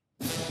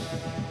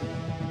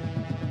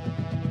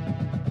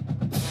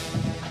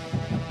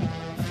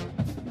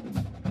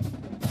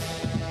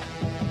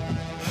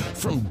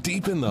From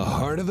deep in the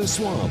heart of the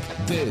swamp,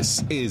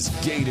 this is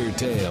Gator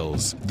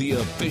Tales, the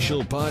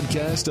official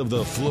podcast of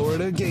the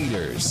Florida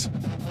Gators.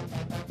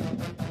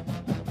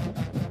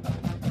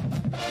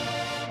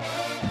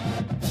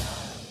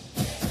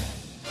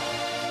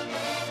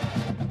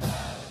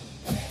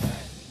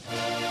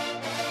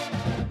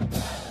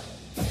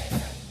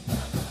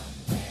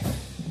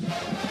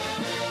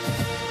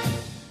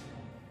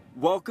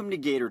 Welcome to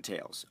Gator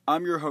Tales.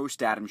 I'm your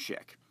host, Adam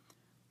Schick.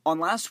 On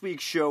last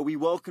week's show, we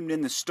welcomed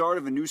in the start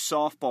of a new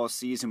softball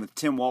season with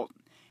Tim Walton.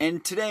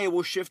 And today,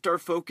 we'll shift our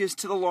focus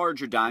to the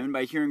larger diamond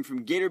by hearing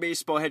from Gator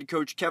Baseball head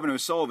coach Kevin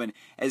O'Sullivan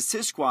as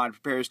his squad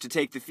prepares to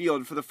take the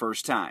field for the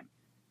first time.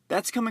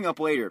 That's coming up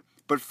later.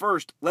 But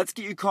first, let's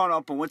get you caught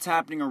up on what's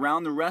happening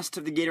around the rest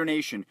of the Gator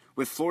Nation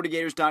with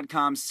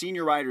FloridaGators.com's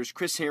senior writers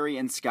Chris Harry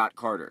and Scott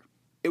Carter.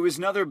 It was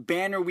another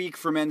banner week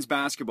for men's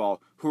basketball,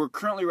 who are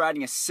currently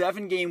riding a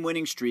 7-game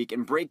winning streak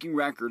and breaking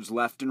records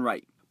left and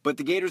right. But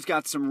the Gators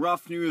got some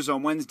rough news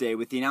on Wednesday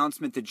with the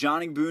announcement that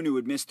John Egbunu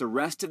would miss the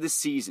rest of the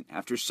season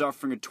after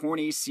suffering a torn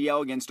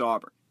ACL against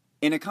Auburn.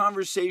 In a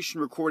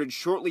conversation recorded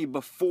shortly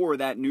before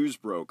that news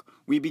broke,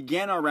 we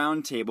began our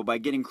roundtable by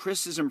getting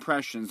Chris's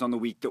impressions on the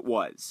week that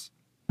was.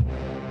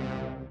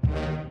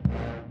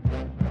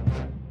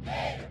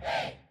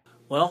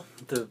 Well,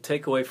 the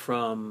takeaway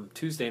from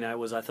Tuesday night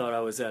was I thought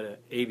I was at an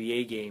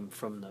ABA game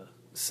from the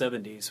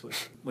 70s.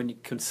 When you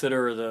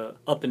consider the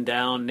up and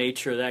down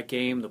nature of that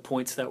game, the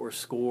points that were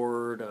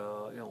scored,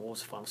 what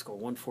was the final score?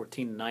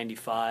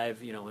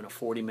 114-95, in a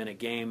 40-minute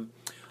game.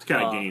 It's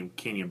kind of game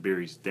Kenyon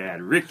Berry's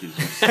dad, Rick,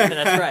 is.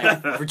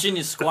 That's right,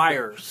 Virginia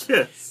Squires.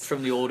 Yes.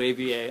 From the old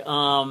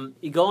ABA.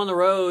 You go on the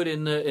road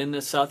in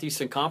the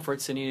Southeastern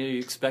Conference, and you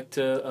expect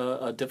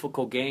a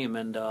difficult game,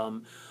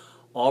 and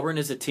Auburn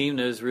is a team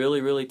that is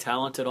really, really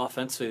talented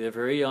offensively. They're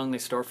very young. They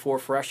start 4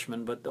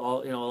 freshmen, but a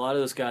lot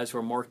of those guys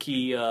were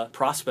marquee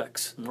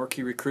prospects,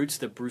 marquee recruits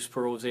that Bruce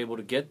Pearl was able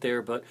to get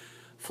there. But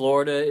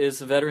Florida is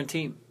a veteran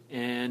team,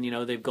 and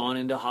they've gone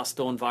into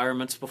hostile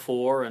environments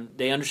before, and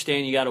they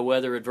understand you got to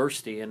weather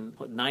adversity. And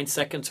 9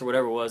 seconds or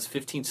whatever it was,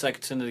 15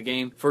 seconds into the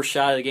game, first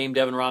shot of the game,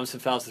 Devin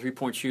Robinson fouls the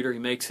 3-point shooter. He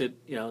makes it.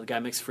 The guy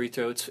makes a free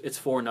throw. It's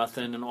 4-0,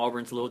 and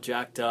Auburn's a little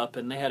jacked up,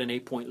 and they had an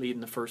 8-point lead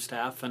in the first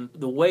half. And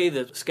the way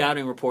the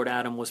scouting report,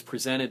 Adam, was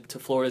presented to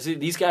Florida is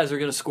these guys are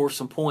going to score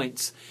some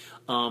points.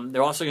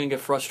 They're also going to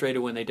get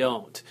frustrated when they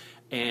don't.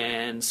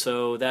 And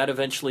so that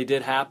eventually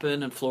did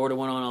happen, and Florida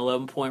went on an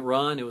 11-point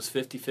run. It was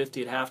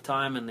 50-50 at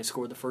halftime, and they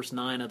scored the first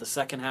 9 of the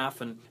second half.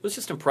 And it was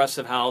just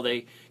impressive how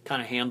they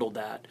kind of handled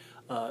that.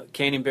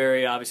 Kenyon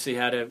Berry obviously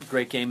had a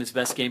great game, his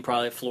best game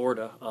probably at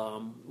Florida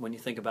when you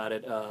think about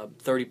it.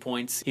 30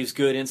 points. He was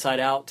good inside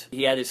out.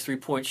 He had his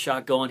 3-point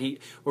shot going.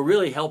 What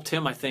really helped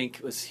him, I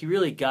think, was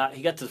he got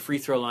to the free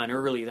throw line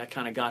early. That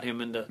kind of got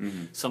him into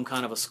some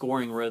kind of a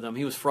scoring rhythm.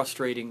 He was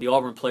frustrating the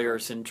Auburn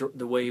players in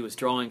the way he was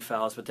drawing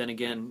fouls. But then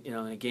again, in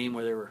a game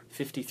where there were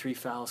 53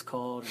 fouls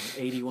called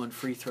and 81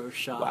 free throw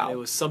shot, wow. It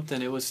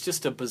was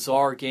just a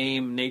bizarre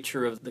game,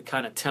 nature of the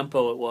kind of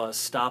tempo it was,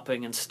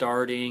 stopping and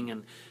starting,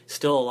 and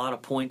still a lot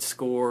of points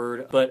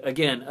scored. But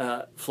again,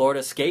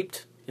 Florida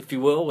escaped, if you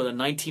will, with a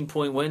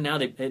 19-point win. Now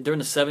they're in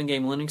a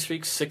 7-game winning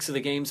streak, 6 of the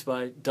games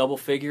by double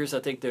figures.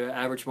 I think their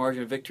average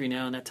margin of victory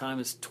now in that time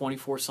is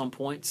 24-some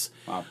points.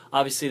 Wow.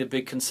 Obviously, the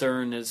big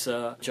concern is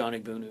John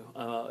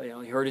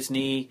Egbunu. He hurt his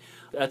knee.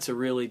 That's a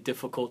really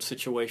difficult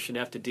situation to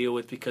have to deal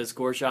with because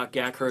Gorjak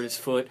Gak hurt his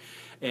foot,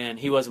 and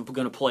he wasn't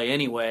going to play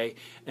anyway,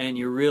 and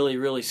you're really,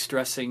 really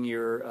stressing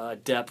your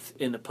depth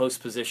in the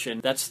post position.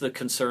 That's the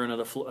concern of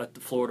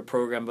the Florida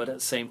program, but at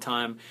the same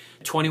time,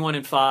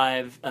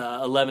 21-5,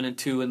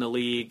 11-2 in the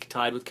league,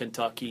 tied with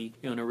Kentucky,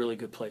 in a really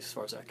good place as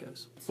far as that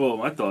goes. Well,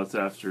 my thoughts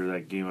after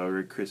that game, I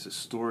read Chris's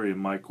story, and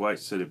Mike White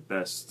said it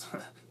best.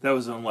 That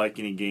was unlike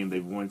any game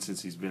they've won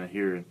since he's been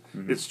here,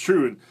 and it's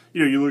true. And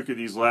you look at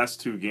these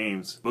last 2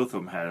 games, both of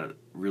them had a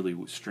really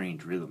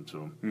strange rhythm to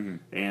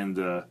them,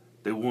 and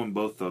they won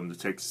both of them. The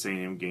Texas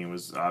A&M game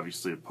was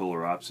obviously a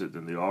polar opposite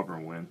than the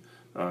Auburn win.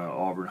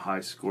 Auburn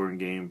high-scoring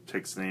game,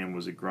 Texas A&M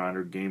was a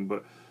grinder game.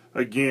 But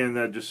again,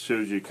 that just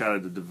shows you kind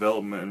of the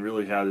development and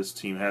really how this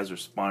team has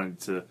responded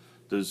to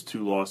those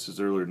 2 losses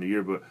earlier in the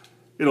year. But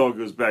it all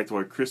goes back to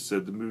what Chris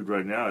said. The mood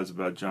right now is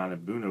about John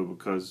Egbunu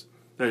because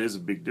that is a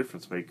big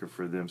difference maker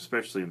for them,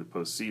 especially in the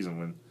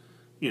postseason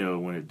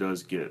when it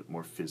does get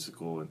more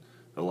physical and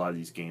a lot of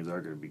these games are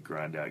going to be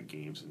grind-out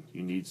games, and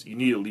you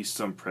need at least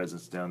some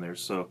presence down there.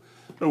 So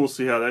we'll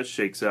see how that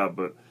shakes out,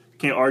 but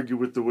can't argue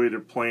with the way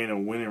they're playing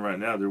and winning right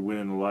now. They're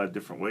winning a lot of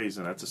different ways,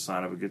 and that's a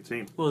sign of a good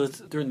team. Well,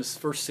 during the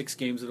first 6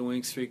 games of the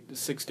winning streak,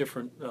 6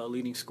 different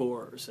leading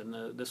scorers,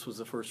 and this was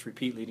the first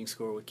repeat leading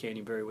scorer with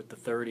Kenyon Berry with the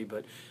 30.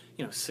 But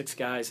 6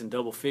 guys in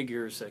double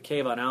figures.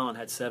 Kayvon Allen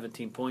had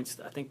 17 points.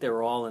 I think they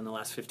were all in the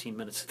last 15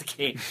 minutes of the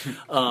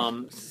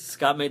game.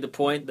 Scott made the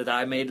point that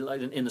I made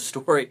in the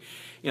story.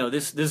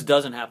 This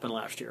doesn't happen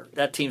last year.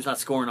 That team's not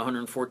scoring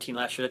 114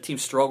 last year. That team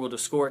struggled to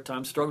score at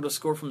times, struggled to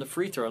score from the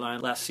free throw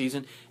line last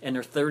season, and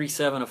they're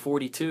 37 of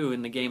 42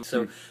 in the game.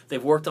 So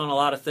they've worked on a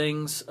lot of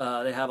things.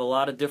 They have a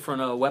lot of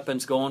different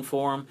weapons going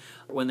for them.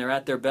 When they're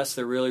at their best,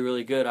 they're really,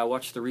 really good. I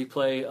watched the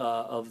replay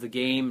of the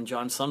game.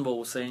 John Sunville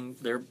was saying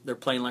they're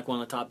playing like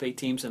one of the top 8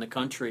 teams in the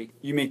country.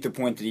 You make the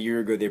point that a year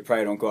ago they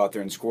probably don't go out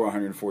there and score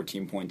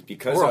 114 points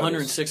because or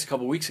 106 a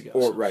couple weeks ago.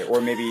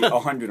 Or maybe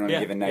 100 on a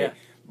given night. Yeah.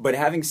 But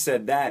having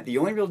said that, the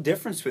only real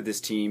difference with this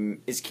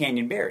team is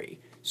Canyon Barry.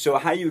 So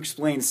how do you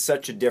explain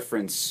such a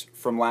difference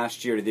from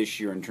last year to this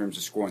year in terms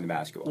of scoring the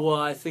basketball? Well,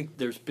 I think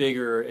there's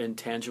bigger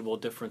intangible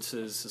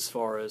differences as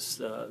far as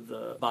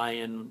the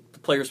buy-in, the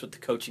players with the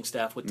coaching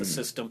staff, with the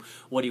system,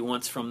 what he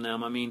wants from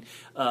them. I mean,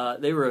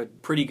 they were a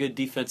pretty good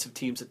defensive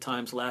teams at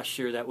times last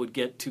year that would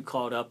get too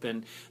caught up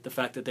in the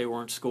fact that they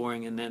weren't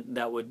scoring, and then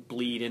that would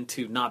bleed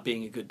into not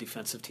being a good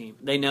defensive team.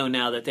 They know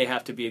now that they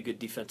have to be a good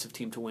defensive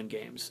team to win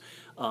games.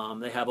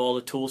 They have all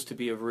the tools to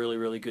be a really,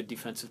 really good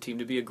defensive team,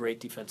 to be a great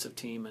defensive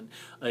team. And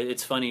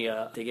it's funny,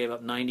 they gave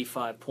up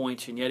 95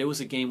 points, and yet it was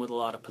a game with a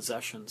lot of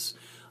possessions,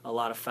 a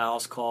lot of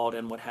fouls called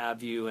and what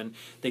have you, and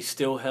they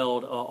still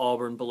held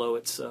Auburn below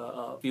its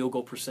field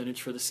goal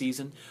percentage for the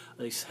season.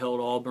 They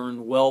held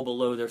Auburn well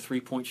below their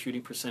three-point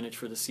shooting percentage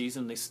for the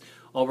season.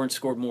 Auburn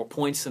scored more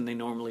points than they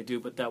normally do,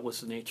 but that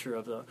was the nature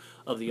of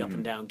the up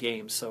and down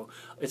games. So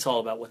it's all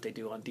about what they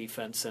do on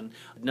defense. And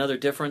another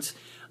difference,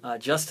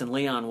 Justin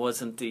Leon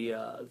wasn't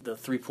the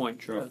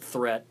three-point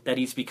threat that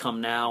he's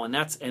become now,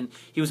 and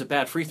he was a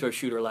bad free throw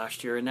shooter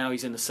last year, and now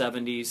he's in the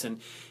 70s,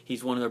 and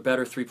he's one of their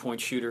better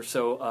three-point shooters.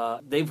 So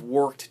they've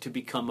worked to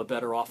become a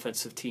better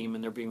offensive team,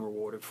 and they're being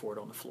rewarded for it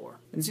on the floor.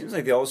 It seems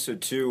like they also,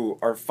 too,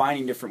 are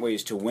finding different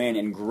ways to win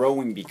and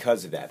growing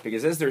because of that.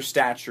 Because as their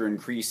stature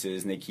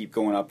increases and they keep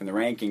going up in the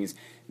rankings,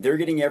 they're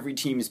getting every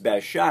team's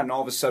best shot, and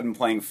all of a sudden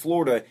playing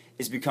Florida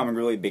is becoming a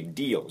really big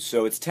deal.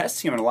 So it's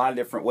testing them in a lot of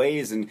different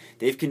ways, and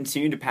they've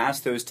continued to pass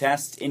those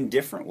tests in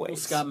different ways. Well,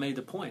 Scott made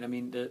the point. I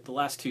mean, the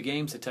last 2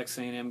 games, the Texas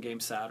A&M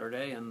game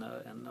Saturday and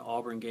the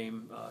Auburn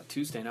game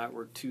Tuesday night,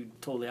 were 2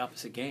 totally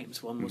opposite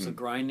games. One was a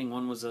grinding,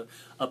 one was a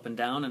up and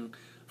down, and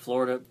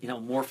Florida,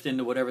 morphed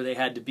into whatever they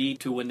had to be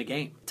to win the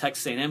game.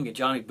 Texas A&M game,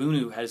 Johnny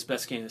Bunu had his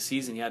best game of the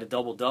season. He had a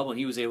double-double, and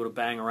he was able to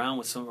bang around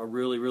with a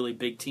really, really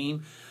big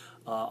team.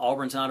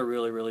 Auburn's not a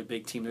really, really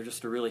big team. They're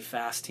just a really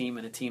fast team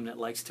and a team that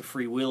likes to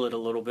freewheel it a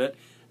little bit.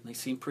 And they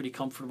seem pretty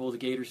comfortable, the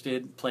Gators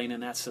did, playing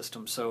in that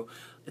system. So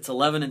it's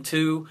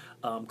 11-2,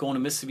 going to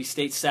Mississippi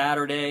State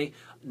Saturday.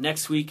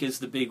 Next week is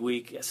the big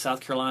week.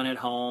 South Carolina at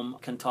home,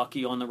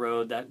 Kentucky on the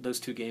road. Those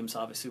 2 games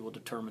obviously will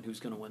determine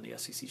who's going to win the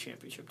SEC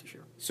championship this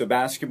year. So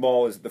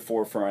basketball is at the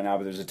forefront right now,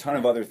 but there's a ton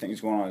of other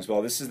things going on as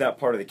well. This is that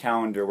part of the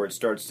calendar where it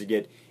starts to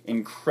get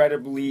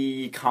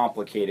incredibly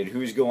complicated.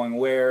 Who's going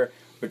where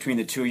between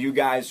the two of you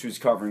guys, who's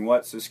covering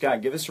what. So,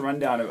 Scott, give us a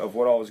rundown of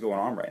what all is going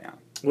on right now.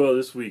 Well,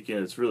 this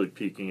weekend it's really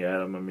peaking at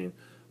them. I mean,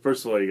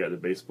 first of all, you got the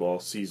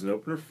baseball season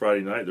opener Friday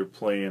night. They're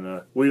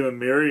playing William &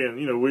 Mary, and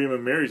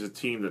William & Mary's a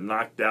team that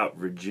knocked out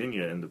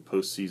Virginia in the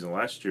postseason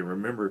last year.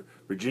 Remember,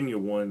 Virginia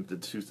won the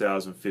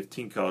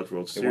 2015 College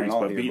World Series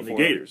by beating the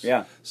Gators.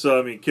 Yeah. So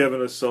I mean,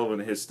 Kevin O'Sullivan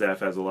and his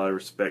staff has a lot of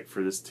respect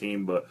for this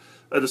team, but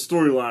the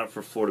storyline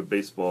for Florida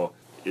baseball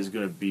is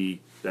going to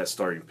be that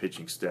starting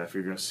pitching staff.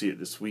 You're going to see it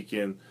this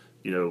weekend.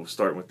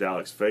 Starting with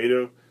Alex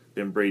Fado,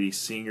 then Brady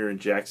Singer and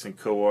Jackson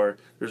Coar.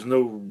 There's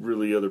no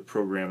really other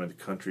program in the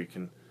country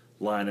can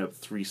line up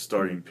 3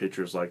 starting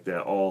pitchers like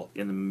that, all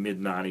in the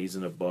mid-90s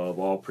and above,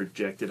 all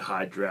projected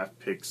high draft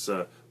picks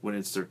when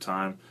it's their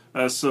time.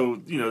 So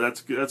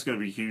that's going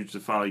to be huge to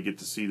finally get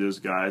to see those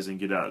guys and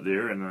get out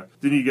there. And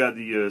then you got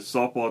the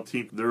softball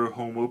team. They're a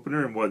home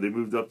opener, and they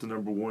moved up to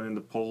number 1 in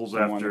the polls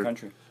after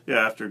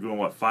after going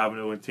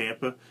 5-0 in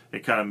Tampa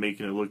and kind of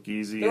making it look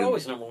easy. They're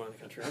always number 1 in the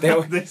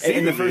country.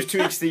 In the first 2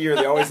 weeks of the year,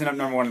 they always end up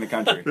number 1 in the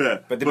country. Yeah,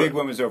 but the big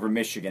win was over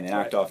Michigan. They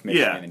knocked off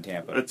Michigan and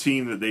Tampa. A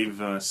team that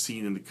they've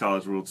seen in the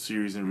College World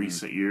Series in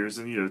recent years.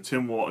 And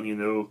Tim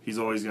Walton, he's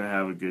always going to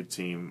have a good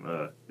team.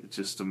 It's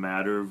just a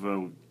matter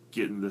of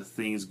getting the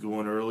things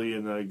going early,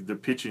 and the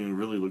pitching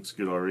really looks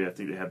good already. I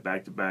think they have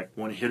back-to-back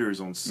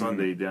one-hitters on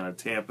Sunday down in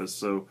Tampa.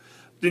 So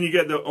then you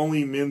got the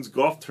only men's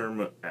golf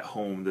tournament at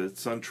home, the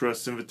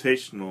SunTrust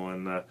Invitational,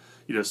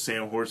 and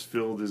Sam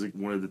Horsfield is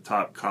one of the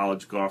top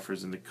college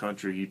golfers in the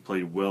country. He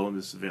played well in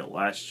this event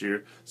last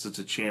year, so it's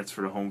a chance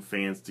for the home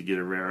fans to get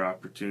a rare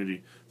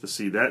opportunity to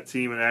see that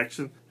team in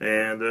action.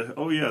 And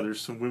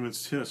there's some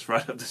women's tennis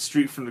right up the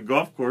street from the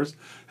golf course.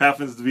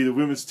 Happens to be the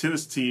women's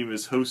tennis team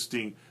is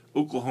hosting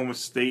Oklahoma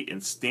State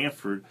and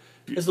Stanford.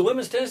 Is the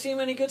women's tennis team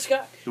any good,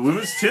 Scott? The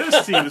women's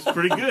tennis team is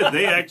pretty good.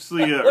 They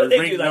actually are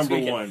ranked number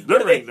 1.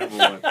 They're ranked number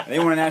 1. They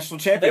won a national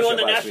championship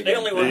last weekend. They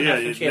only won a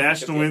national championship.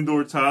 National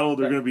indoor title.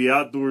 They're going to be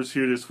outdoors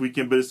here this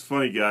weekend. But it's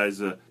funny,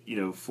 guys.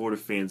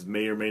 Florida fans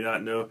may or may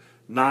not know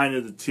 9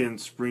 of the 10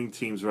 spring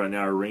teams right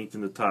now are ranked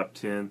in the top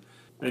 10.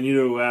 And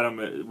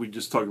Adam, we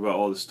just talked about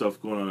all the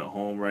stuff going on at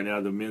home right now.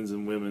 The men's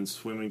and women's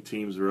swimming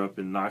teams are up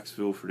in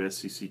Knoxville for the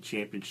SEC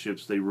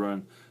championships. They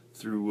run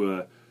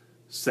through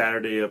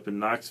Saturday up in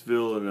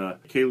Knoxville,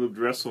 and Caleb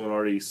Dressel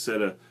already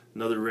set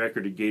another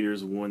record. The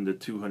Gators won the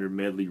 200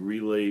 medley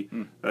relay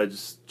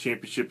just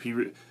championship.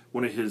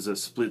 One of his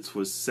splits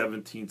was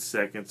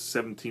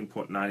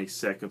 17.90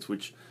 seconds,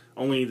 which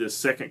only the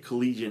second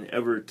collegian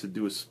ever to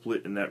do a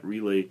split in that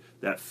relay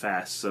that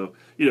fast. So,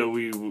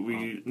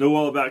 we know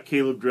all about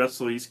Caleb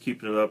Dressel. He's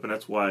keeping it up, and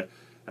that's why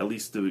at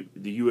least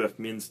the UF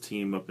men's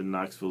team up in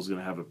Knoxville is going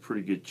to have a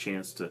pretty good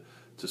chance to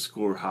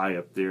score high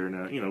up there.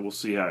 And, we'll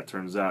see how it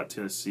turns out.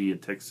 Tennessee and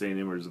Texas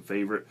A&M are the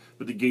favorite,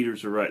 but the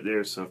Gators are right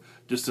there. So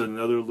just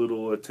another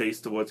little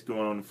taste of what's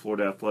going on in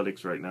Florida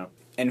athletics right now.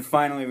 And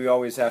finally, we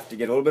always have to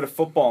get a little bit of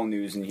football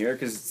news in here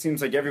because it seems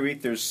like every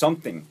week there's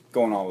something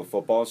going on with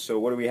football. So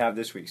what do we have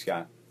this week,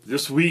 Scott?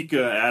 This week,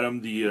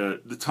 Adam,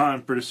 the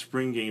time for the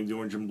spring game, the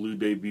Orange and Blue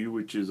debut,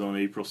 which is on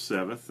April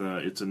 7th.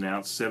 It's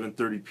announced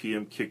 7:30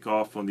 p.m.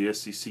 kickoff on the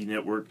SEC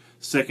Network.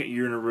 Second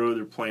year in a row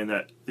they're playing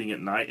that thing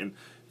at night. And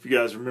if you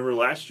guys remember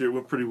last year, it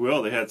went pretty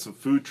well. They had some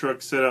food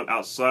trucks set up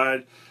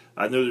outside.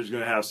 I know there's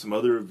going to have some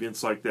other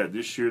events like that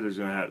this year. There's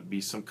going to have to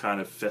be some kind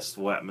of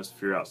festival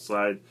atmosphere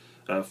outside.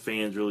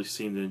 Fans really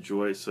seem to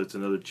enjoy it, so it's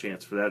another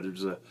chance for that.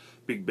 There's a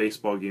big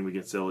baseball game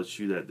against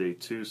LSU that day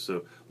too,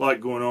 so a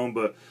lot going on.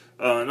 But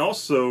and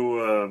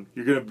also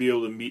you're going to be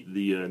able to meet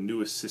the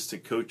new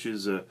assistant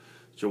coaches,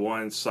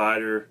 Jawan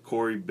Sider,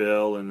 Corey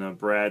Bell, and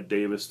Brad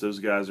Davis. Those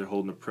guys are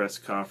holding a press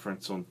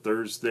conference on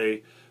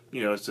Thursday.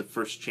 It's the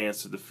first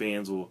chance that the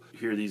fans will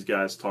hear these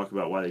guys talk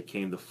about why they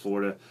came to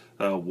Florida,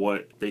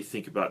 what they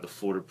think about the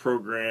Florida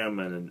program,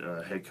 and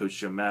head coach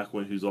Jim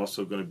McElwain, who's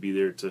also going to be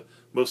there to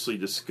mostly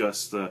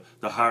discuss the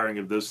hiring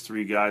of those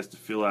three guys to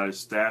fill out his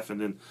staff. And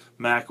then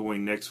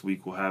McElwain next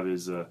week will have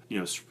his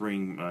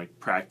spring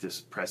practice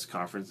press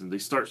conference, and they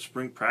start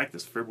spring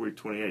practice February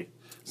 28th.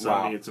 So,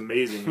 wow. I mean, it's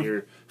amazing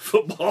here.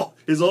 Football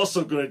is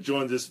also going to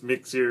join this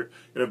mix here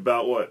in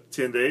about,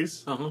 10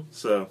 days? Uh-huh.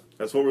 So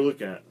that's what we're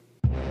looking at.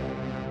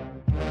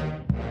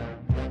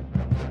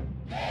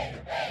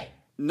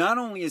 Not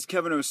only is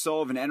Kevin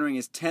O'Sullivan entering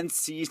his 10th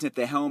season at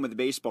the helm of the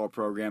baseball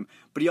program,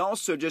 but he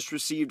also just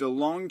received a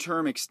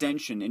long-term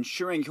extension,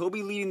 ensuring he'll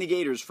be leading the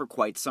Gators for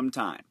quite some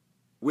time.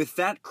 With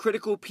that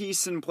critical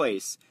piece in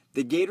place,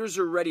 the Gators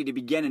are ready to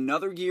begin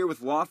another year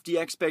with lofty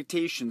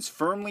expectations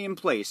firmly in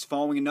place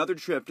following another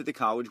trip to the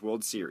College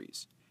World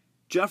Series.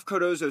 Jeff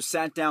Cardozo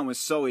sat down with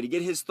Sully to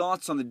get his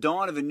thoughts on the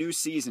dawn of a new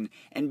season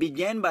and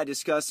began by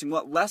discussing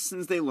what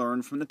lessons they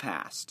learned from the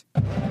past.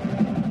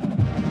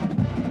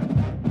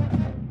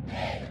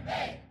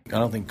 I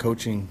don't think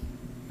coaching,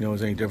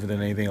 is any different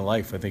than anything in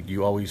life. I think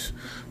you always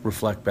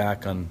reflect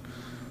back on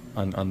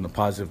the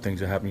positive things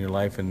that happen in your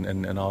life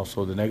and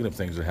also the negative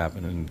things that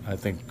happen. And I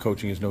think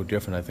coaching is no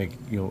different. I think,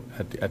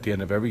 at the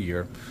end of every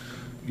year,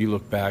 you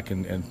look back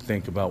and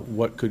think about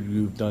what could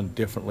you have done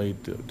differently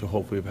to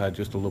hopefully have had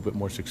just a little bit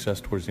more success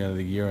towards the end of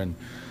the year. And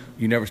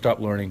you never stop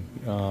learning.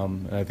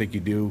 And I think you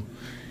do.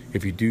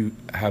 If you do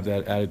have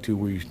that attitude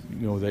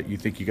where that you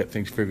think you got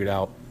things figured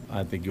out,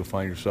 I think you'll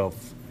find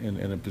yourself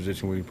in a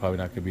position where you're probably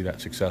not going to be that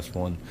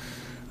successful. And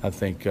I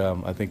think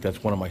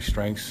that's one of my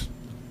strengths,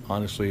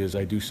 honestly, is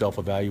I do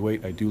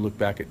self-evaluate. I do look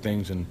back at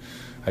things, and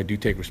I do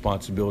take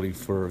responsibility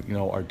for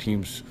our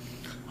team's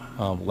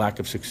lack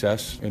of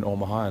success in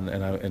Omaha,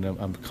 and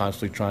I'm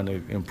constantly trying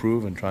to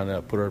improve and trying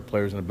to put our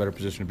players in a better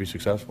position to be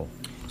successful.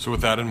 So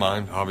with that in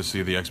mind,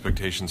 obviously the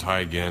expectation's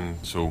high again.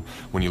 So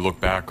when you look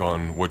back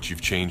on what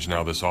you've changed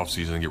now this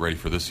offseason and get ready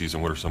for this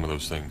season, what are some of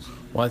those things?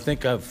 Well, I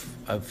think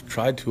I've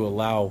tried to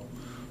allow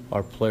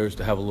our players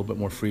to have a little bit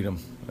more freedom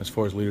as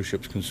far as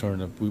leadership's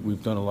concerned.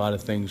 We've done a lot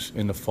of things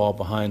in the fall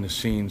behind the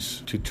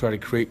scenes to try to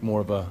create more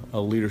of a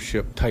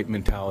leadership type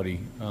mentality.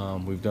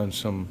 We've done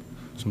some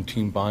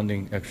team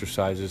bonding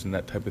exercises and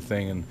that type of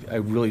thing. And I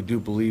really do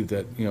believe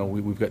that,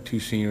 we've got two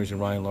seniors in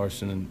Ryan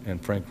Larson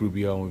and Frank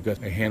Rubio, and we've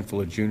got a handful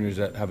of juniors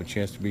that have a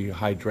chance to be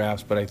high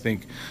drafts. But I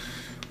think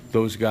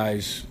those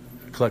guys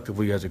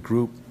collectively as a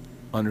group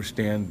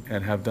understand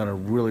and have done a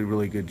really,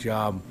 really good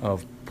job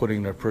of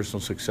putting their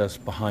personal success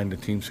behind the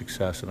team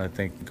success. And I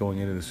think going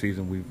into the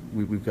season,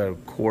 we've got a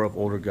core of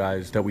older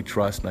guys that we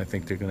trust, and I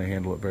think they're going to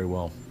handle it very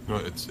well.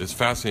 It's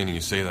fascinating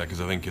you say that, because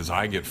I think as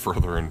I get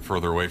further and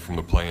further away from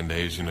the playing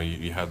days,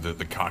 you had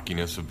the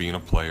cockiness of being a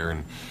player,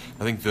 and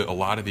I think that a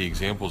lot of the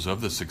examples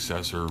of the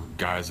success are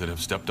guys that have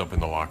stepped up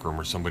in the locker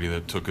room, or somebody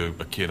that took a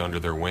kid under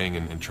their wing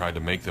and tried to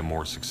make them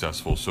more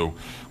successful. So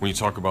when you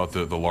talk about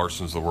the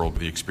Larsons of the world,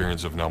 the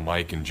experience of now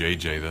Mike and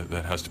JJ,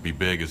 that has to be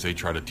big as they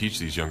try to teach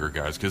these younger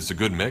guys, because it's a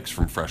good mix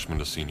from freshman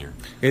to senior.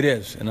 It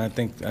is, and I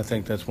think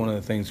that's one of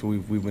the things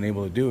we've been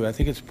able to do. I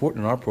think it's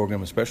important in our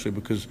program, especially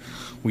because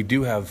we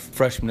do have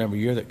freshmen every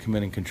year that come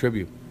in and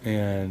contribute,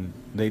 and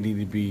they need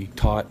to be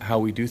taught how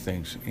we do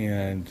things.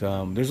 And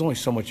there's only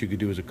so much you could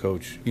do as a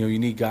coach. You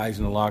need guys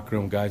in the locker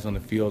room, guys on the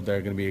field that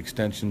are going to be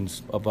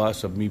extensions of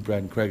us, of me, Brad,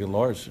 and Craig, and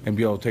Lars, and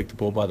be able to take the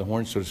bull by the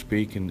horn, so to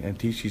speak, and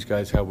teach these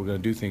guys how we're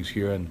going to do things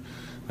here. And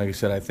like I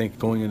said, I think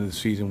going into the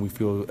season we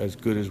feel as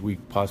good as we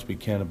possibly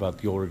can about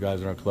the older guys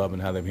in our club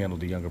and how they've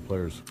handled the younger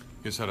players.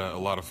 You guys had a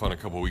lot of fun a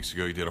couple of weeks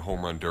ago. You did a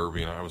home run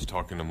derby, and I was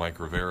talking to Mike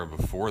Rivera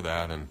before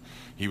that, and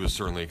he was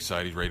certainly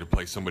excited, ready to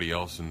play somebody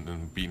else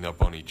and beating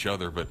up on each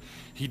other. But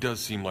he does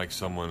seem like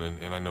someone,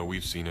 and I know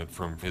we've seen it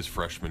from his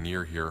freshman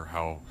year here,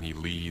 how he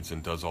leads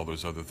and does all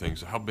those other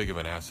things. How big of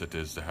an asset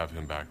is to have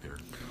him back there?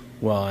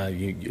 Well,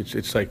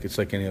 it's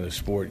like any other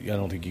sport. I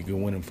don't think you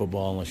can win in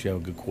football unless you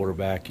have a good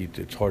quarterback.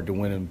 It's hard to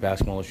win in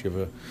basketball unless you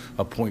have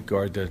a point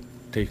guard that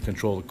takes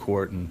control of the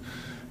court. And,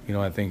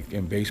 I think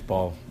in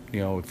baseball,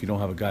 if you don't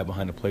have a guy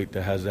behind the plate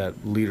that has that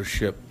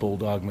leadership,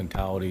 bulldog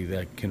mentality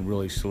that can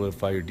really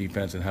solidify your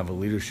defense and have a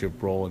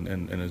leadership role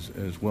and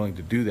is willing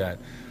to do that,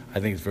 I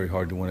think it's very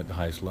hard to win at the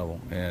highest level.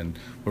 And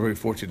we're very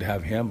fortunate to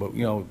have him. But,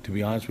 to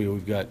be honest with you,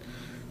 we've got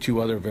two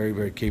other very,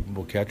 very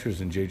capable catchers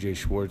in J.J.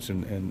 Schwartz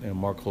and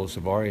Mark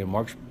Colosavari. And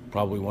Mark's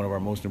probably one of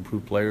our most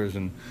improved players,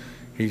 and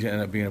he's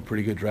ended up being a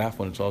pretty good draft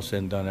when it's all said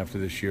and done after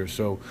this year.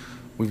 So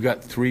we've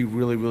got three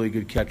really, really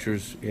good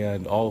catchers,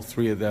 and all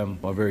three of them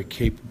are very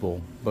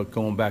capable. But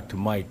going back to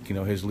Mike,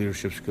 his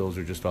leadership skills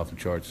are just off the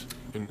charts.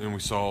 And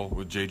we saw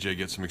with JJ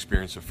get some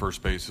experience at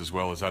first base as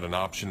well. Is that an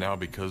option now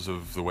because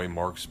of the way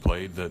Mark's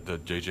played, that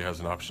JJ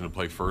has an option to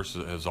play first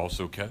as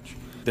also catch?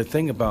 The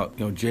thing about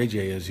JJ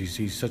is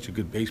he's such a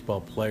good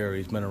baseball player.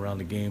 He's been around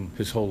the game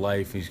his whole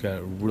life. He's got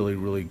a really,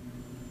 really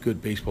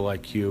good baseball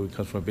IQ. He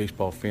comes from a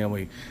baseball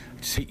family. I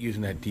just hate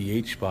using that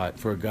DH spot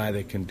for a guy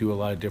that can do a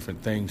lot of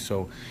different things.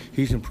 So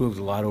he's improved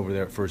a lot over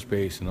there at first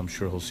base, and I'm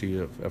sure he'll see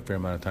a fair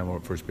amount of time over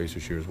at first base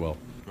this year as well.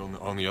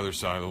 On the other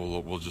side,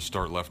 we'll just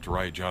start left to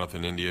right.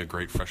 Jonathan India,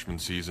 great freshman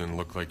season.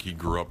 Looked like he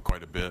grew up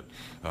quite a bit.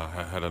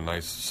 Had a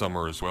nice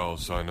summer as well.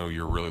 So I know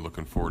you're really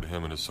looking forward to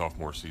him in his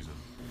sophomore season.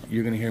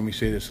 You're going to hear me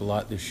say this a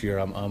lot this year.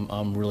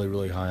 I'm really,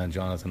 really high on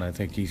Jonathan. I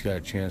think he's got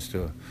a chance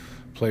to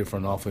play for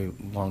an awfully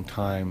long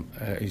time.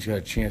 He's got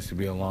a chance to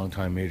be a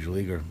long-time major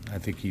leaguer. I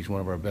think he's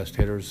one of our best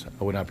hitters.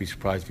 I would not be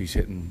surprised if he's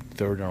hitting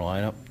third in our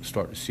lineup to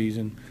start the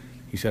season.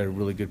 He's had a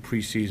really good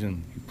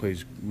preseason. He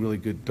plays really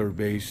good third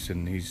base,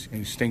 and he's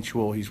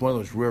instinctual. He's one of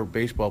those rare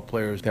baseball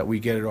players that we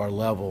get at our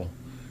level.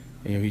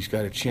 He's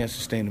got a chance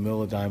to stay in the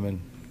middle of the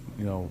diamond.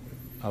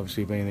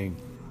 Obviously, if anything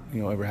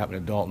ever happened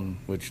to Dalton,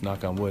 which,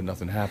 knock on wood,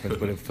 nothing happens,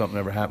 but if something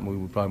ever happened, we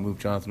would probably move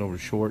Jonathan over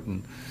to short.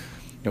 And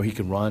he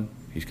can run.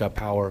 He's got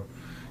power.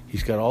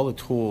 He's got all the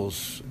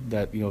tools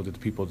that that the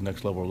people at the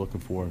next level are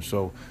looking for.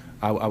 So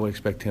I would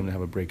expect him to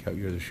have a breakout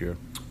year this year.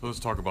 Let's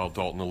talk about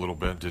Dalton a little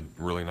bit. Did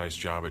a really nice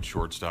job at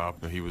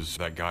shortstop. He was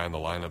that guy in the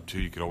lineup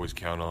too you could always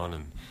count on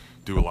and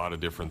do a lot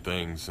of different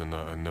things. And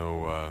I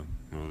know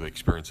the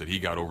experience that he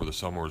got over the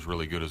summer was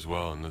really good as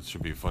well, and it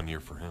should be a fun year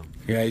for him.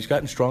 Yeah, he's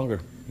gotten stronger,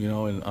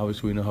 and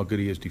obviously we know how good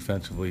he is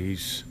defensively.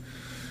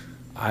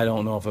 I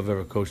don't know if I've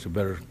ever coached a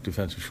better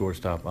defensive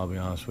shortstop, I'll be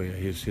honest with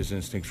you. His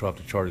instincts are off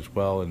the chart as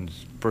well, and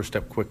his first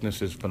step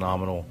quickness is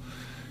phenomenal.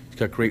 He's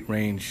got great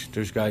range.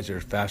 There's guys that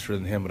are faster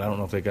than him, but I don't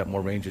know if they got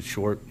more range at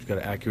short. He's got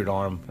an accurate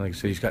arm. Like I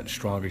said, he's gotten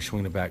stronger. He's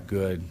swinging the bat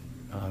good.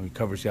 He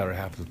covers the outer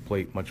half of the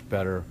plate much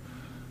better.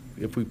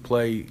 If we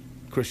play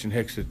Christian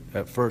Hicks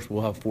at first,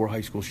 we'll have 4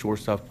 high school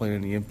shortstops playing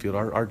in the infield.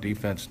 Our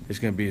defense is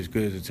going to be as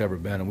good as it's ever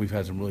been, and we've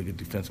had some really good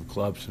defensive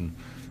clubs, and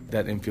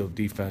that infield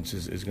defense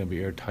is going to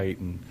be airtight,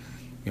 and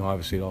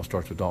obviously it all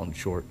starts with Dalton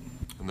short.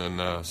 And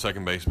then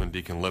second baseman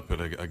Deacon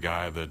Lippett, a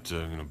guy that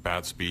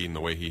bat speed and the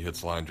way he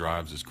hits line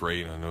drives is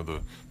great. I know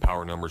the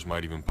power numbers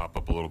might even pop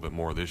up a little bit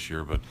more this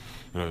year, but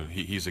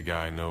he's a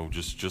guy I know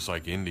just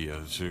like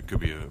India, so it could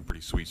be a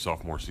pretty sweet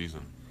sophomore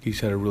season. He's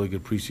had a really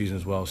good preseason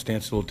as well.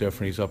 Stance a little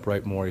different. He's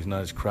upright more. He's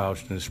not as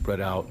crouched and as spread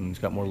out, and he's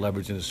got more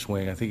leverage in his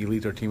swing. I think he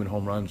leads our team in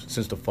home runs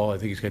since the fall. I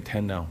think he's got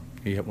 10 now.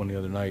 He hit one the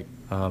other night.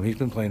 He's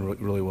been playing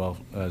really well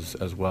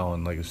as well,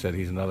 and like I said,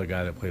 he's another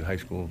guy that played high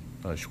school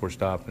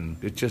shortstop,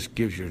 and it just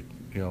gives you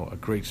a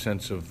great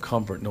sense of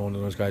comfort knowing that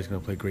those guys are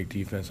going to play great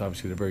defense.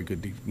 Obviously, they're very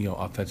good,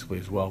 offensively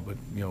as well, but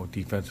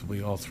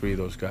defensively, all three of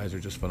those guys are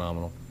just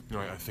phenomenal.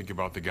 I think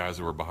about the guys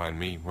that were behind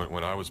me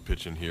when I was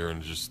pitching here,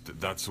 and just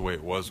that's the way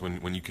it was.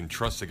 When you can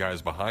trust the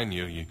guys behind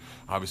you, you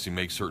obviously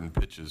make certain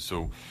pitches.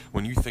 So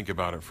when you think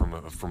about it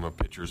from a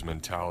pitcher's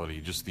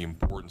mentality, just the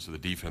importance of the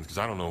defense, because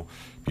I don't know,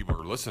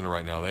 people are listening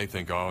right now, they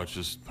think, oh, it's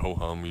just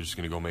ho-hum, you're just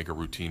going to go make a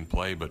routine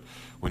play. But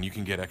when you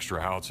can get extra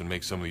outs and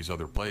make some of these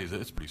other plays,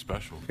 it's pretty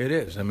special. It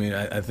is. I mean,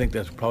 I think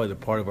that's probably the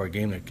part of our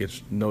game that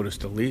gets noticed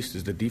the least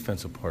is the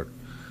defensive part.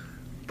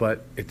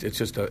 But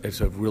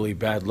it's a really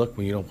bad look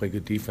when you don't play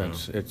good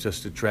defense. Yeah.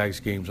 It drags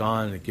games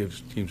on. It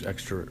gives teams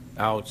extra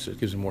outs.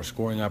 It gives them more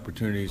scoring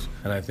opportunities.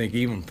 And I think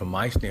even from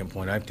my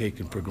standpoint, I've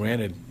taken for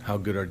granted how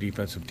good our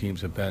defensive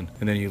teams have been.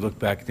 And then you look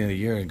back at the end of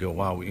the year and go,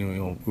 wow,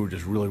 we were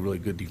just really, really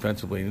good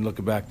defensively. And you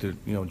look back to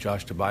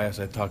Josh Tobias.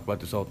 I talk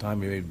about this all the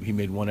time. He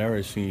made one error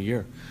his senior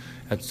year.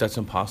 That's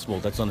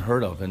impossible. That's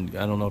unheard of. And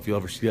I don't know if you'll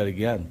ever see that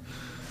again.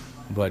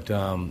 But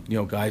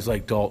guys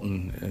like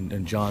Dalton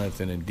and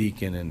Jonathan and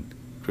Deacon and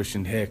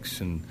Christian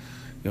Hicks and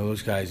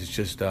those guys, it's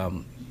just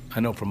I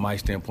know from my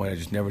standpoint I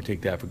just never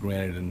take that for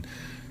granted. And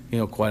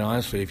quite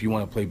honestly, if you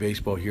want to play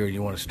baseball here and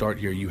you want to start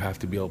here, you have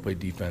to be able to play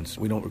defense.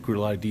 We don't recruit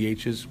a lot of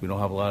DHs. We don't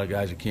have a lot of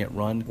guys that can't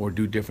run or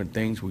do different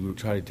things. We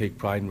try to take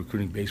pride in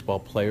recruiting baseball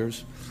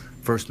players,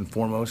 first and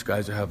foremost,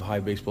 guys that have high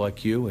baseball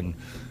IQ, and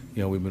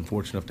we've been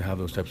fortunate enough to have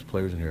those types of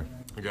players in here.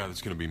 A guy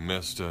that's going to be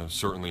missed,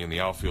 certainly in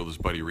the outfield, is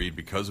Buddy Reed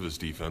because of his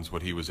defense,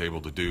 what he was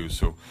able to do.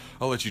 So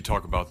I'll let you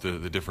talk about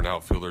the different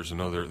outfielders. I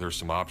know there's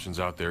some options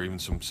out there, even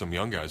some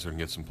young guys that can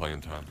get some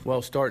playing time.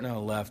 Well, starting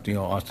out left,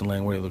 Austin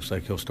Langworthy looks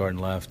like he'll start in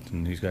left,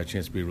 and he's got a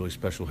chance to be a really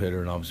special hitter,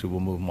 and obviously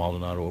we'll move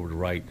Maldonado over to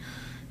right.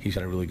 He's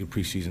had a really good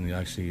preseason.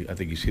 Actually, I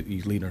think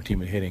he's leading our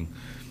team in hitting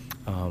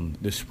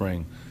this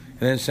spring.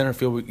 And then center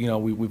field,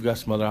 we've got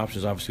some other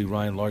options. Obviously,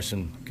 Ryan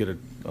Larson get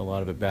a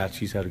lot of at-bats.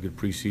 He's had a good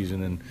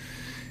preseason. And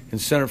in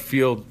center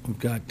field, we've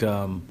got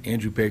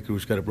Andrew Baker,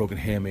 who's got a broken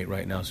hamate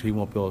right now, so he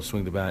won't be able to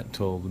swing the bat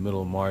until the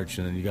middle of March.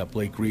 And then you got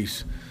Blake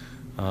Reese,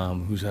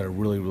 who's had a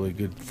really, really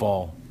good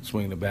fall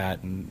swinging the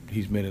bat, and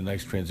he's made a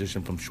nice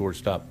transition from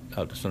shortstop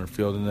out to center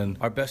field. And then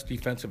our best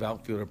defensive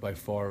outfielder by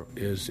far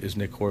is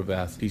Nick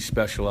Horvath. He's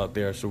special out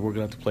there, so we're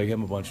going to have to play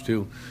him a bunch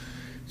too.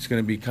 It's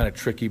going to be kind of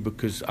tricky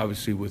because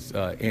obviously with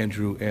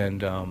Andrew and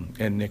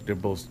Nick, they're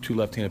both two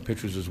left-handed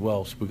pitchers as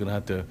well, so we're going to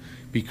have to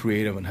be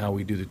creative in how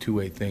we do the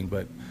two-way thing.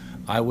 But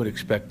I would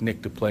expect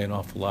Nick to play an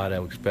awful lot. I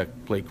would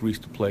expect Blake Reese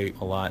to play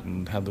a lot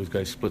and have those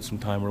guys split some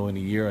time early in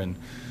the year. And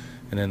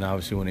then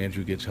obviously when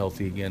Andrew gets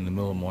healthy again in the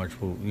middle of March,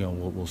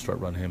 we'll start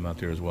running him out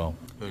there as well.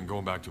 And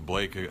going back to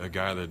Blake, a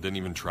guy that didn't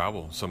even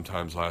travel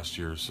sometimes last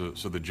year, so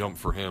the jump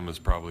for him is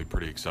probably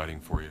pretty exciting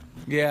for you.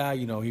 Yeah,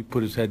 he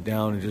put his head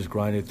down and just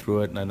grinded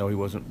through it, and I know he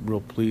wasn't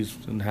real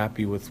pleased and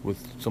happy with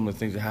some of the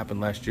things that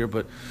happened last year,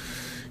 but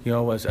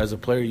as a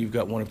player, you've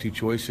got one of two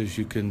choices.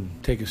 You can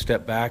take a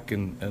step back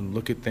and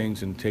look at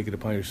things and take it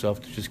upon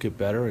yourself to just get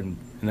better, and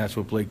that's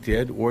what Blake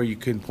did. Or you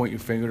can point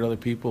your finger at other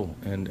people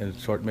and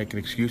start making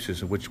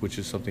excuses, which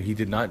is something he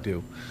did not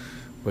do.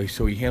 But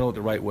so he handled it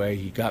the right way.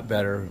 He got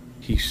better.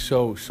 He's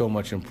so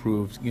much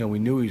improved. We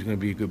knew he was going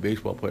to be a good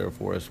baseball player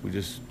for us. We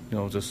just,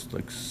 just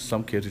like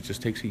some kids, it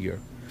just takes a year.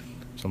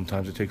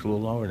 Sometimes it takes a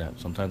little longer than that.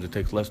 Sometimes it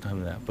takes less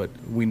time than that. But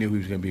we knew he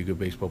was going to be a good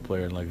baseball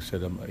player, and like I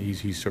said,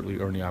 he's certainly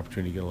earned the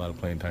opportunity to get a lot of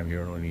playing time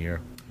here early in the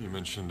year. You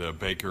mentioned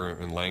Baker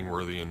and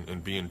Langworthy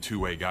and being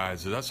two-way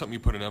guys. Is that something you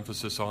put an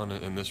emphasis on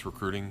in this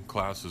recruiting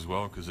class as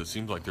well? Because it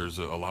seems like there's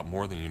a lot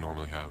more than you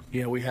normally have.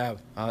 Yeah, we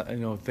have.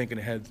 Thinking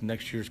ahead to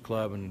next year's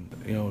club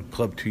and,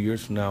 club 2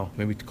 years from now,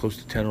 maybe close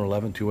to 10 or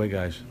 11 two-way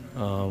guys.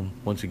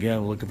 Once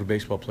again, we're looking for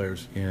baseball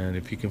players. And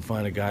if you can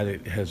find a guy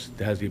that has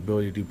the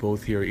ability to do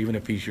both here, even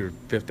if he's your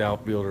fifth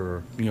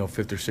outfielder or,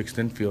 fifth or sixth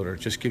infielder, it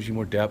just gives you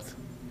more depth.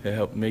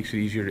 It makes it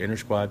easier to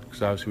inter-squad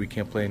because obviously we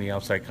can't play any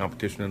outside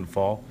competition in the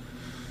fall.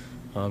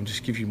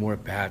 Just gives you more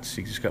at-bats.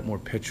 You just got more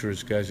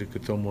pitchers, guys that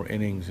could throw more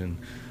innings, and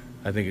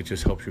I think it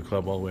just helps your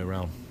club all the way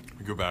around.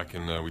 We go back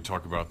and we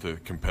talk about the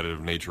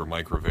competitive nature of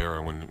Mike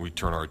Rivera. When we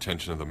turn our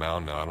attention to the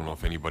mound now, I don't know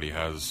if anybody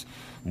has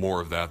more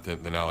of that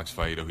than Alex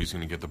Faedo. He's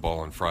going to get the ball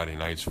on Friday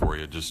nights for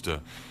you. Just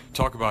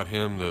talk about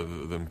him,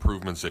 the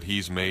improvements that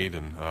he's made,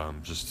 and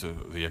just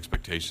the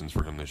expectations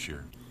for him this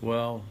year.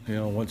 Well,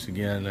 once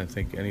again, I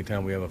think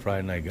anytime we have a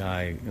Friday night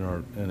guy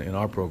in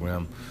our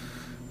program,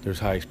 there's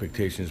high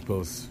expectations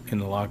both in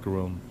the locker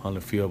room, on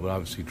the field, but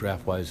obviously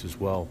draft-wise as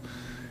well.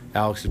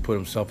 Alex has put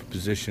himself in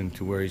position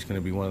to where he's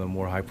going to be one of the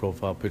more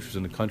high-profile pitchers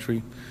in the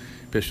country.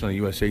 Pitched on the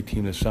USA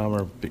team this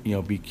summer,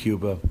 beat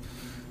Cuba.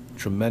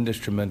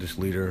 Tremendous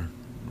leader,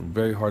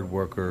 very hard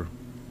worker,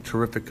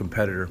 terrific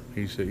competitor.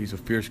 He's a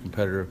fierce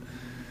competitor.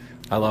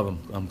 I love him.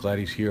 I'm glad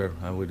he's here.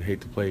 I would hate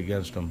to play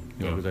against him,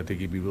 because I think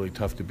he'd be really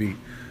tough to beat.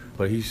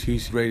 But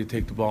he's ready to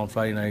take the ball on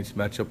Friday nights,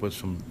 match up with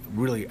some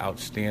really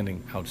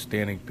outstanding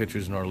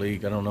pitchers in our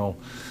league. I don't know.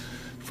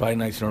 Friday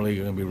nights in our league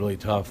are going to be really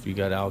tough. You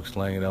got Alex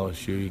Lang at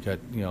LSU, you got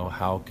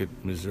Houck at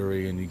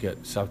Missouri, and you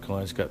got South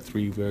Carolina's got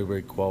three very,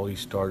 very quality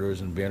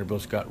starters, and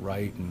Vanderbilt's got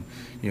Wright, and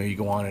you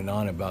go on and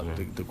on about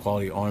the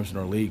quality arms in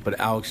our league. But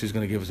Alex is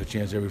going to give us a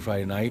chance every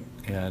Friday night,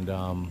 and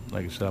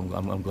like I said,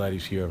 I'm glad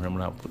he's here. I'm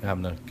not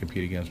having to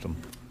compete against him.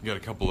 You got a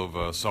couple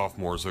of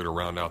sophomores that are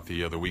round out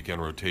the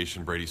weekend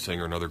rotation. Brady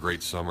Singer, another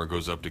great summer,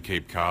 goes up to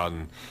Cape Cod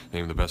and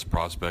named the best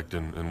prospect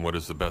in what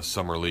is the best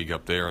summer league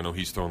up there. I know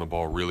he's throwing the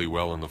ball really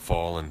well in the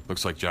fall, and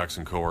looks like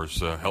Jackson Coar's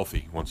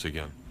healthy once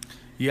again.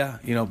 Yeah,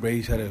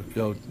 Brady's had a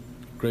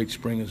great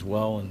spring as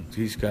well, and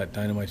he's got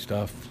dynamite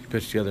stuff. He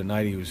pitched the other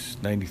night. He was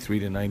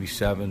 93 to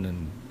 97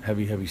 and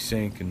heavy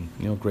sink,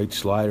 and great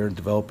slider and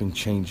developing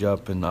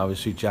changeup. And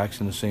obviously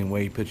Jackson the same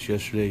way. He pitched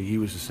yesterday. He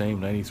was the same,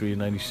 93 to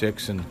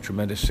 96, and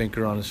tremendous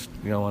sinker on his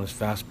on his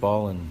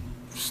fastball, and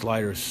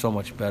slider is so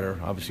much better.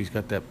 Obviously he's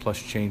got that plus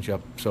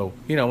changeup. So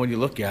when you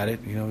look at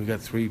it, we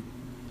got three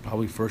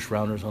probably first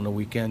rounders on the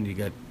weekend. You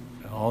got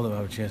all of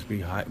them have a chance to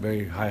be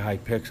very high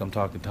picks. I'm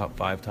talking top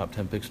 5, top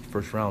 10 picks in the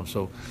first round.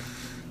 So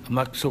I'm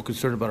not so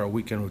concerned about our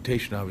weekend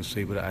rotation,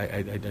 obviously, but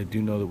I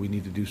do know that we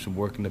need to do some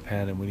work in the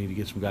pen and we need to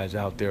get some guys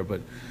out there.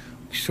 But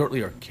we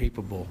certainly are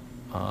capable.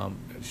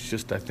 It's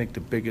just I think the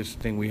biggest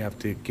thing we have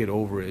to get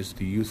over is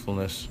the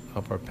youthfulness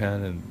of our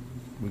pen, and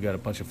We got a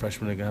bunch of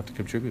freshmen that are going to have to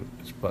contribute.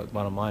 It's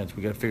bottom line.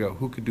 We got to figure out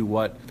who could do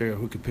what, figure out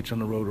who could pitch on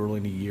the road early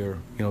in the year,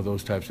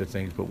 those types of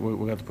things. But we're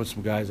going to put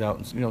some guys out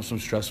in, some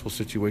stressful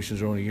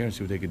situations early in the year and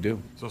see what they could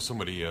do. So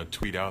somebody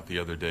tweet out the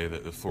other day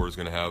that Florida's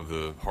going to have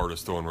the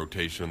hardest throwing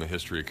rotation in the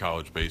history of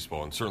college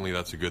baseball, and certainly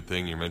that's a good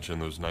thing. You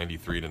mentioned those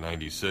 93 to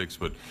 96,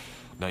 but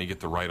now you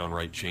get the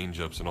right-on-right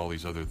change-ups and all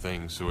these other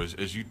things. So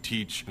as you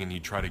teach and you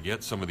try to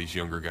get some of these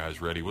younger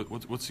guys ready,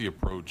 what's the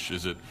approach?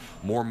 Is it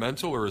more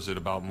mental, or is it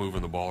about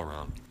moving the ball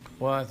around?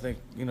 Well, I think,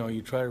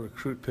 you try to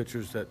recruit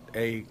pitchers that,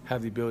 A,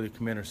 have the ability to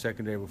come in or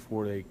secondary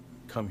before they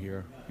come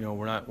here.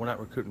 We're not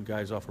recruiting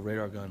guys off a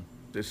radar gun.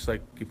 It's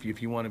like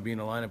if you want to be in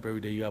the lineup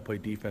every day, you got to play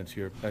defense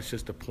here. That's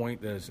just a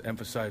point that is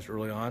emphasized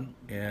early on.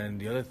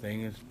 And the other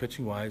thing is,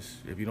 pitching-wise,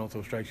 if you don't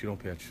throw strikes, you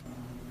don't pitch.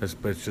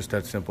 But it's just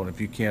that simple. And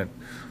if you can't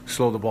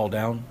slow the ball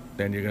down,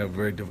 then you're going to have a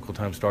very difficult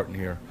time starting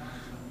here,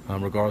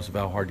 regardless of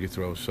how hard you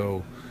throw.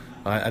 So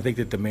I think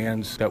the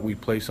demands that we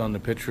place on the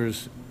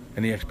pitchers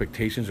and the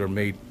expectations are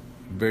made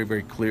very,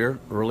 very clear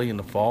early in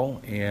the fall.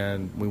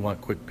 And we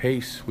want quick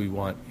pace. We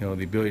want, the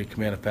ability to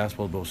command a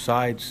fastball to both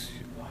sides,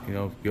 be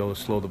able to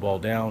slow the ball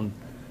down,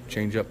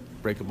 change up,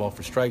 break the ball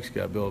for strikes. You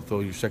got to be able to throw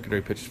your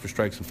secondary pitches for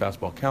strikes and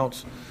fastball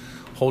counts,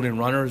 holding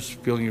runners,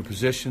 fielding your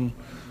position,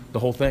 the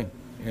whole thing.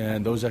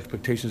 And those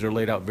expectations are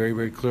laid out very,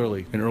 very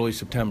clearly in early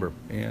September.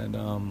 And,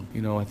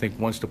 I think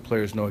once the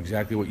players know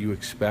exactly what you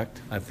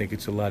expect, I think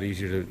it's a lot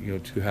easier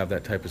to have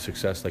that type of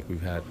success like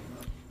we've had.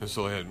 And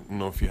so I don't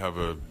know if you have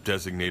a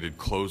designated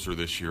closer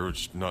this year,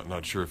 which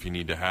not sure if you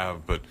need to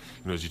have, but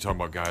as you talk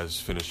about guys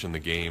finishing the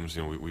games,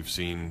 we've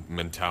seen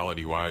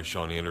mentality-wise,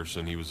 Sean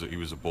Anderson, he was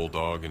a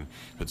bulldog and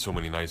had so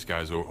many nice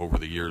guys over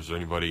the years. Is there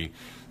anybody,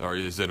 or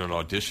is it an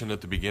audition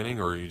at the beginning,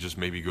 or you just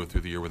maybe go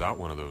through the year without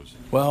one of those?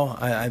 Well,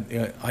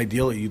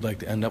 ideally you'd like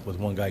to end up with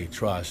one guy you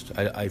trust.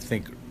 I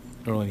think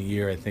early in the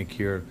year,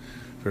 here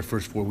for the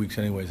first 4 weeks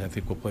anyways, I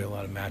think we'll play a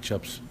lot of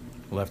matchups.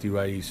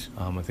 Lefty-righties.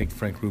 I think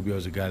Frank Rubio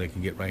is a guy that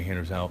can get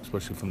right-handers out,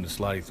 especially from the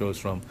slot he throws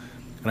from.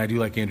 And I do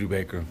like Andrew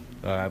Baker.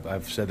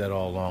 I've said that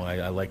all along.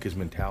 I like his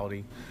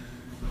mentality.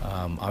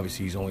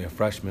 Obviously, he's only a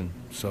freshman,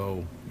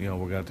 so we're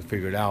going to have to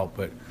figure it out.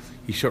 But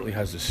he certainly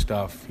has the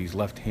stuff. He's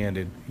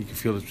left-handed. He can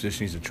field his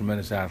position. He's a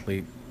tremendous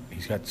athlete.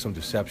 He's got some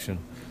deception.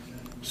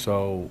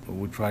 So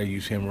we'll try to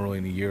use him early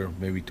in the year,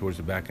 maybe towards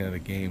the back end of the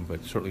game,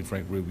 but certainly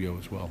Frank Rubio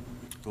as well.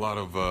 A lot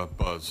of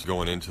buzz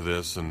going into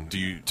this, and do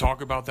you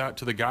talk about that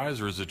to the guys,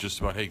 or is it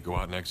just about, hey, go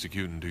out and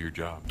execute and do your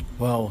job?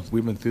 Well,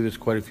 we've been through this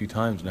quite a few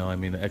times now. I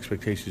mean, the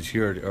expectations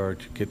here are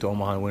to get to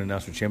Omaha and win a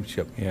national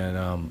championship,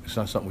 and it's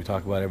not something we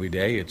talk about every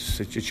day.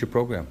 It's your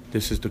program.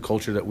 This is the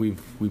culture that we've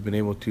been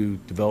able to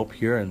develop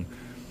here, and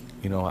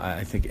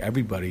I think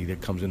everybody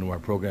that comes into our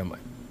program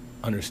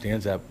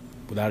understands that.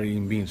 Without it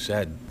even being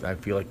said, I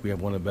feel like we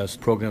have one of the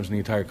best programs in the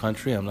entire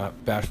country. I'm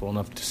not bashful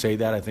enough to say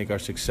that. I think our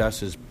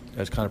success has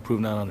kind of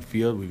proven out on the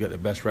field. We've got the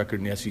best record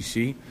in the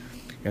SEC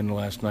in the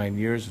last 9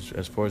 years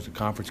as far as the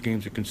conference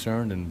games are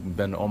concerned, and we've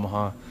been to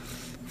Omaha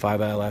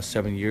 5 out of the last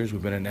 7 years.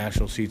 We've been in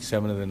national seats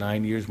 7 of the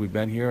 9 years we've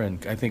been here,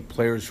 and I think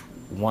players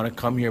want to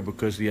come here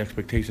because the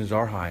expectations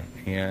are high.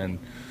 And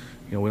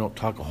we don't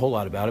talk a whole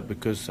lot about it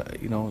because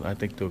I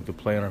think the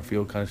play on our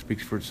field kind of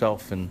speaks for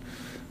itself, and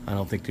I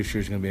don't think this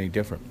year's going to be any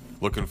different.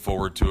 Looking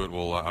forward to it.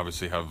 We'll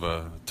obviously have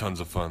tons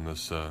of fun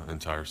this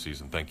entire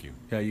season. Thank you.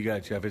 Yeah, you got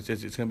it, Jeff. It's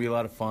going to be a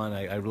lot of fun.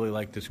 I really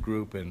like this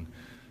group, and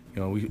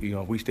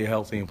if we stay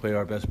healthy and play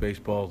our best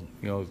baseball,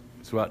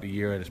 throughout the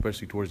year, and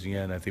especially towards the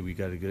end, I think we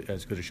got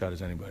as good a shot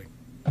as anybody.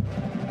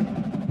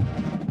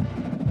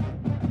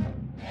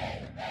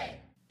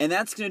 And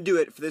that's going to do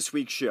it for this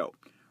week's show.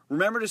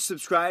 Remember to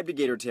subscribe to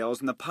Gator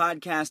Tales in the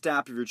podcast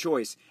app of your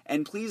choice,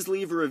 and please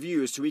leave a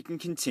review so we can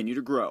continue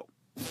to grow.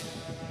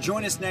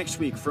 Join us next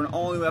week for an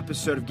all-new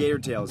episode of Gator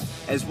Tales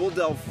as we'll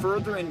delve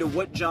further into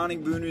what John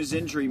Igbunu's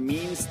injury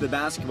means to the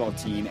basketball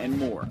team and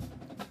more.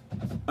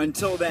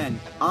 Until then,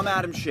 I'm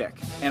Adam Schick,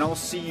 and I'll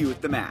see you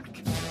at the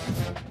MAC.